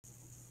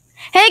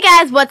Hey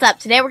guys, what's up?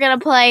 Today we're gonna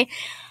play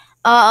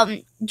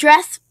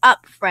Dress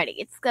Up Freddy.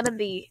 It's gonna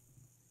be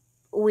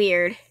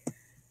weird.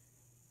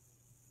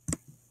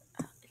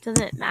 It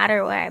doesn't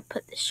matter where I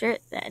put the shirt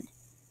then.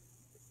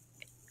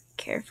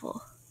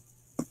 Careful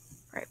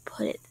where I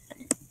put it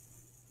then.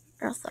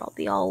 Or else it'll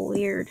be all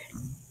weird.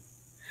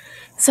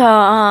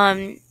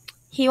 So,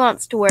 he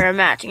wants to wear a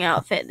matching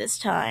outfit this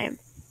time.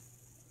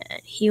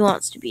 And he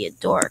wants to be a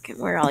dork and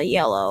wear all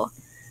yellow.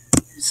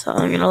 So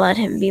I'm gonna let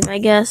him be my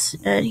guest,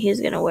 and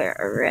he's gonna wear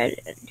a red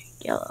and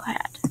yellow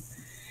hat.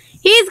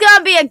 He's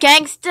gonna be a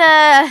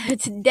gangster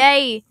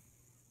today.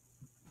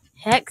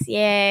 Heck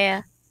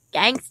yeah,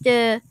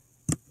 gangster.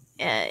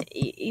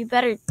 You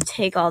better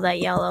take all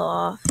that yellow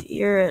off.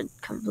 You're a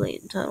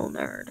complete and total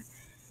nerd.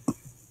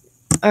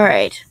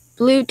 Alright,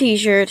 blue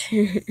t-shirt.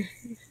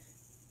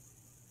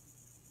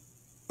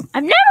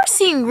 I've never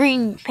seen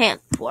green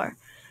pants before.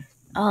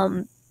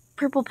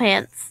 Purple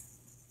pants.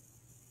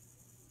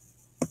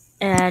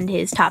 And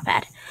his top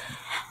hat.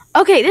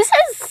 Okay, this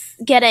is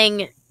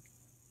getting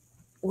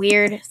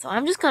weird, so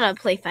I'm just gonna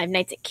play Five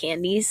Nights at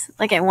Candy's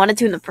like I wanted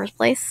to in the first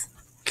place.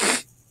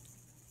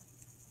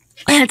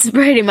 That's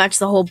pretty much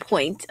the whole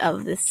point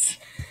of this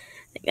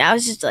thing. That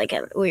was just like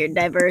a weird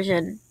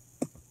diversion.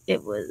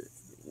 It was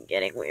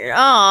getting weird.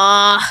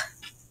 Aww.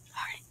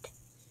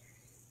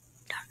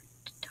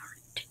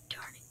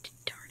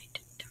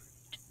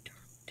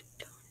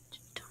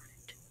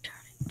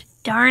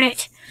 Darn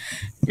it.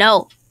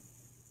 No.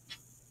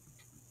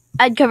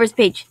 Add covers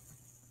page.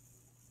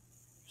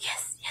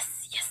 Yes.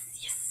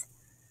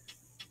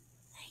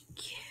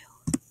 Thank you.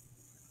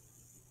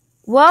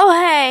 Whoa,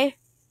 hey.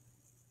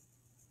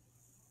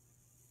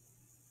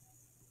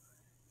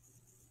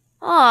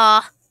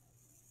 Aw.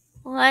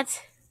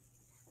 What?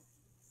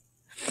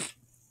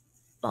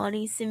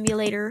 Bunny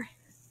simulator.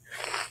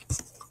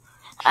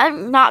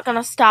 I'm not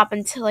gonna stop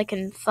until I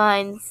can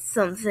find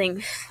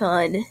something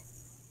fun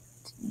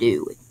to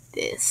do with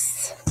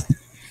this.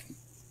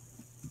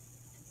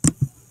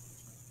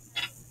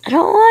 I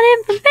don't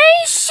want information!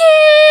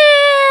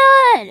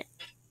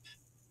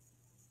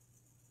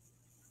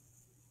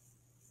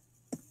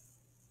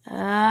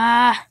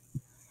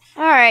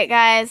 Alright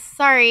guys,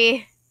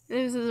 sorry.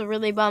 This is a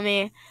really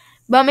bummy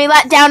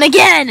letdown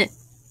again!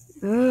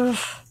 Ugh.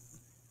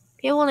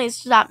 People need to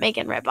stop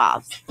making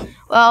rip-offs.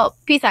 Well,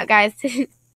 peace out guys.